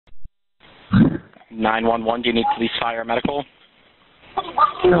911, do you need police, fire, medical?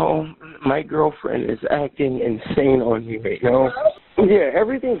 No, my girlfriend is acting insane on me right now. Yeah,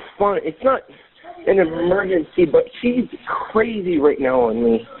 everything's fine. It's not an emergency, but she's crazy right now on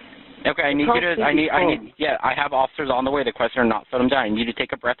me. Okay, I need you to, yeah, I have officers on the way. The question are not shut them down. You need to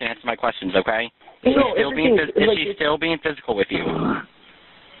take a breath and answer my questions, okay? Is she still being physical with you?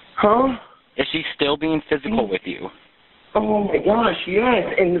 Huh? Is she still being physical with you? Oh my gosh,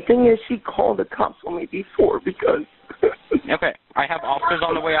 yes. And the thing is, she called the cops on me before because... Okay, I have officers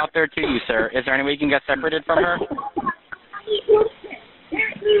on the way out there to you, sir. Is there any way you can get separated from her?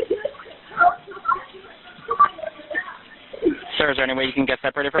 Sir, is there any way you can get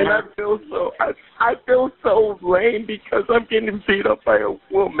separated from her? I feel so lame because I'm getting beat up by a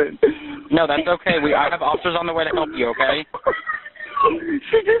woman. No, that's okay. I have officers on the way to help you, okay?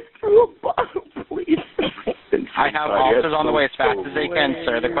 She just threw a bottle, please. I have officers on the way as fast as they can,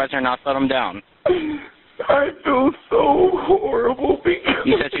 sir. The question are not shut them down. I feel so horrible because...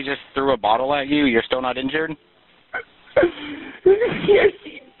 You said she just threw a bottle at you? You're still not injured? Yes,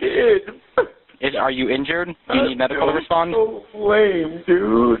 she did. Are you injured? Do you need medical to respond? So lame,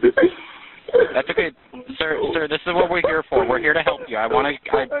 dude. That's okay. Sir, this is what we're here for. We're here to help you.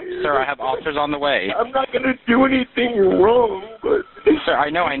 Sir, I have officers on the way. I'm not going to do anything wrong, but... Sir,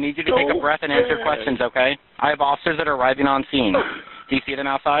 I know. I need you to take a breath and answer questions, okay? I have officers that are arriving on scene. Do you see them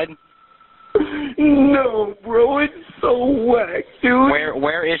outside? No, bro. It's so whack, dude.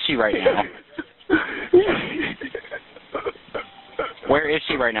 Where is she right now? Where is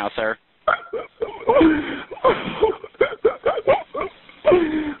she right now, sir?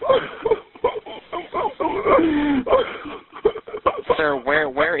 Sir,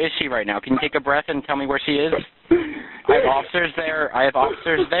 where is she right now? Can you take a breath and tell me where she is? I have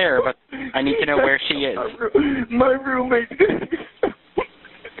officers there, but I need to know where she is. My roommate.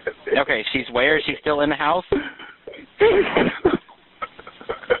 Okay, she's where? Is she still in the house? And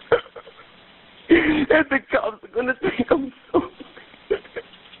the cops are going to think I'm so...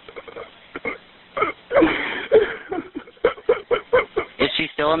 Is she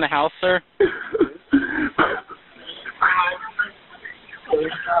still in the house, sir?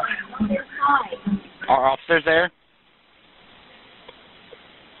 Are officers there?